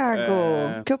tensão, Thiago.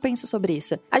 O que eu penso sobre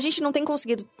isso? A gente não tem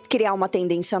conseguido criar uma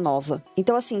tendência nova.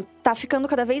 Então, assim, tá ficando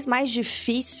cada vez mais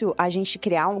difícil a gente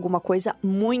criar alguma coisa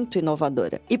muito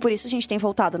inovadora. E por isso a gente tem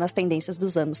voltado nas tendências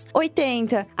dos anos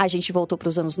 80, a gente voltou para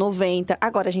os anos 90,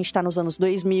 agora a gente tá nos anos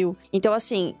 2000. Então,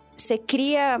 assim, você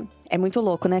cria... É muito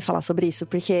louco, né, falar sobre isso,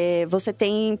 porque você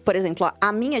tem, por exemplo,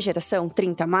 a minha geração,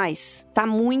 30 a mais, tá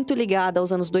muito ligada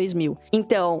aos anos 2000.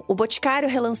 Então, o Boticário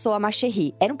relançou a Ma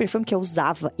Cherie. Era um perfume que eu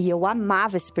usava e eu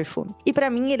amava esse perfume. E pra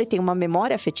mim, ele tem uma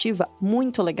memória afetiva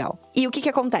muito legal. E o que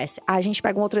acontece? A gente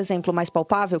pega um outro exemplo mais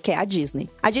palpável, que é a Disney.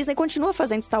 A Disney continua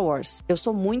fazendo Star Wars. Eu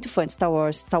sou muito fã de Star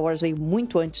Wars. Star Wars veio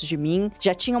muito antes de mim.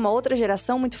 Já tinha uma outra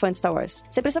geração muito fã de Star Wars.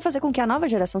 Você precisa fazer com que a nova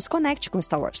geração se conecte com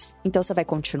Star Wars. Então, você vai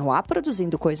continuar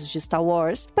produzindo coisas de Star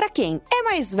Wars, pra quem é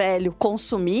mais velho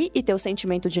consumir e ter o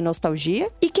sentimento de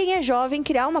nostalgia, e quem é jovem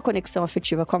criar uma conexão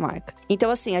afetiva com a marca.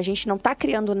 Então, assim, a gente não tá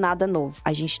criando nada novo,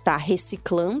 a gente tá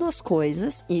reciclando as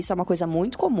coisas, e isso é uma coisa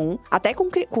muito comum, até com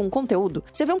conteúdo.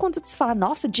 Você vê um conteúdo e você fala,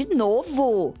 nossa, de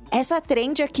novo? Essa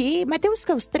trend aqui, mas tem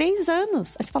uns 3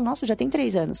 anos. Aí você fala, nossa, já tem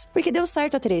 3 anos. Porque deu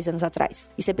certo há 3 anos atrás.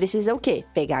 E você precisa o quê?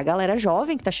 Pegar a galera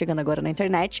jovem que tá chegando agora na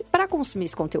internet pra consumir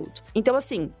esse conteúdo. Então,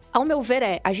 assim, ao meu ver,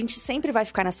 a gente sempre vai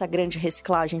ficar nessa grande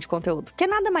reciclagem de conteúdo, porque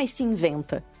nada mais se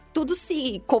inventa. Tudo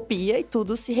se copia e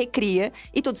tudo se recria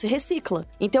e tudo se recicla.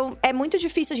 Então, é muito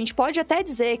difícil. A gente pode até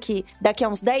dizer que daqui a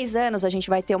uns 10 anos a gente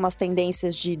vai ter umas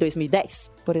tendências de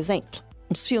 2010, por exemplo.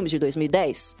 Uns filmes de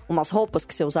 2010, umas roupas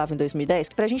que você usava em 2010,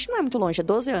 que pra gente não é muito longe, é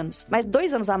 12 anos. Mas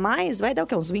 2 anos a mais, vai dar o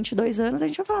quê? Uns 22 anos, a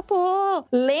gente vai falar, pô,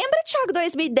 lembra, Thiago,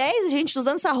 2010, a gente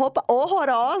usando essa roupa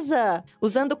horrorosa,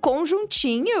 usando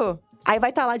conjuntinho? Aí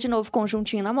vai estar lá de novo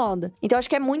conjuntinho na moda. Então, acho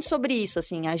que é muito sobre isso,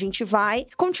 assim. A gente vai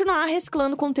continuar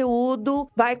reciclando conteúdo,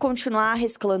 vai continuar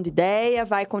reciclando ideia,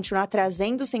 vai continuar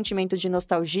trazendo o sentimento de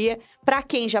nostalgia pra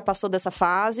quem já passou dessa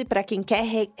fase, pra quem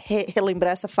quer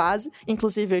relembrar essa fase.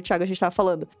 Inclusive, eu e o Thiago, a gente tava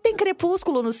falando, tem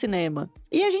Crepúsculo no cinema.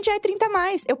 E a gente já é 30 a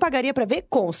mais. Eu pagaria pra ver?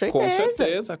 Com certeza. Com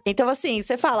certeza. Então, assim,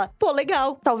 você fala, pô,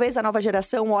 legal. Talvez a nova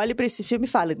geração olhe pra esse filme e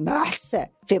fale, nossa,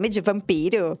 filme de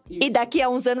vampiro. Isso. E daqui a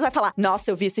uns anos vai falar, nossa,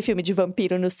 eu vi esse filme de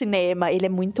vampiro no cinema, ele é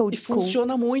muito old school. E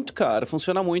funciona muito, cara,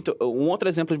 funciona muito. Um outro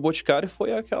exemplo de Boticário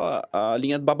foi a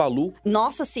linha do Babalu.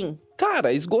 Nossa, sim.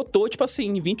 Cara, esgotou, tipo assim,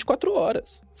 em 24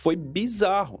 horas. Foi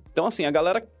bizarro. Então, assim, a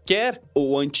galera quer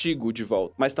o antigo de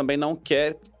volta, mas também não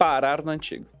quer parar no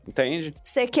antigo. Entende?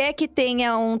 Você quer que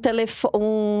tenha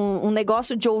um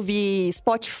negócio de ouvir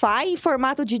Spotify em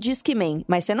formato de Discman,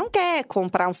 mas você não quer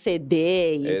comprar um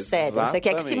CD e etc. Você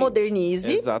quer que se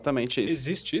modernize. Exatamente isso.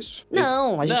 Existe isso?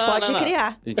 Não, a gente pode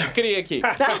criar. A gente cria aqui.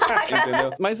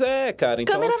 Entendeu? Mas cara,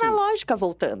 então câmera assim, analógica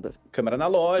voltando. Câmera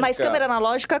analógica. Mas câmera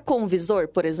analógica com visor,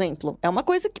 por exemplo, é uma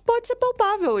coisa que pode ser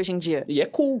palpável hoje em dia. E é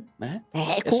cool, né?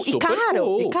 É cool. E caro.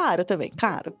 Cool. E caro também,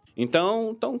 caro.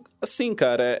 Então, assim,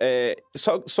 cara,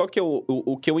 só que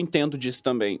o que eu entendo disso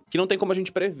também, que não tem como a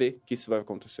gente prever que isso vai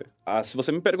acontecer. Se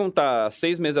você me perguntar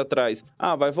 6 meses atrás,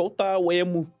 vai voltar o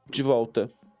emo de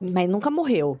volta. Mas nunca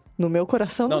morreu. No meu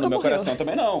coração nunca morreu. Não, no meu coração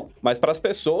também não. Mas para as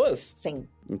pessoas... Sim.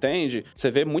 Entende?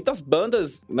 Você vê muitas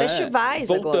bandas, né? Festivais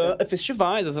voltando. Agora.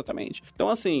 Festivais, exatamente. Então,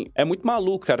 assim, é muito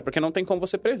maluco, cara, porque não tem como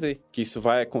você prever que isso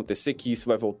vai acontecer, que isso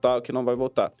vai voltar, ou que não vai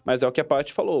voltar. Mas é o que a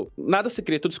Paty falou. Nada se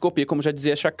cria, tudo se copia, como já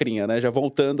dizia a Chacrinha, né? Já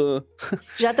voltando...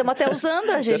 Já estamos até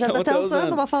usando, a gente já tá até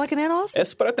usando uma fala que nem é nossa. É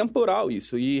super atemporal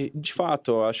isso. E, de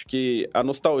fato, eu acho que a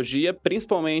nostalgia,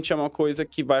 principalmente, é uma coisa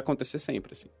que vai acontecer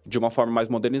sempre, assim. De uma forma mais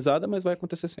modernizada, mas vai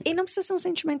acontecer sempre. E não precisa ser um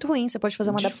sentimento ruim. Você pode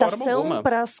fazer uma adaptação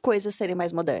para as coisas serem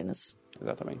mais modernas.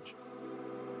 Exatamente.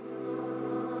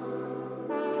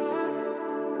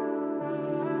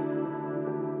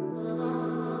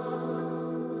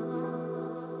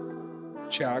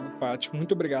 Thiago, Paty,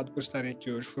 muito obrigado por estarem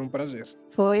aqui hoje. Foi um prazer.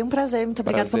 Foi um prazer. Muito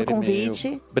obrigado pelo convite.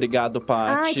 Meu. Obrigado,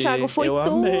 Paty. Ai, Thiago, foi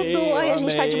tudo. Amei, Ai, a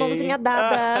gente tá de mãozinha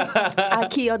dada.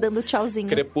 Aqui, ó, dando tchauzinho.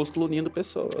 Crepúsculo unindo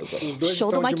pessoas. Ó. Os dois Show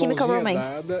estão do My de Chemical mãozinha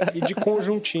Romance. dada e de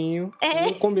conjuntinho,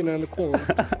 um combinando com o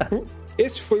outro.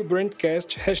 Esse foi o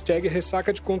Brandcast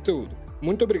 #Ressaca de Conteúdo.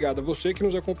 Muito obrigado a você que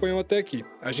nos acompanhou até aqui.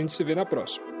 A gente se vê na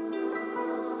próxima.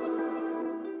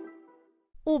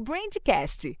 O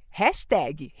Brandcast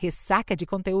 #Ressaca de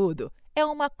Conteúdo é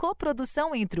uma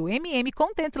coprodução entre o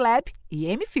Content Lab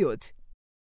e Mfield.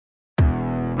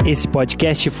 Esse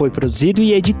podcast foi produzido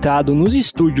e editado nos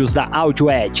estúdios da Audio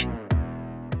Edge.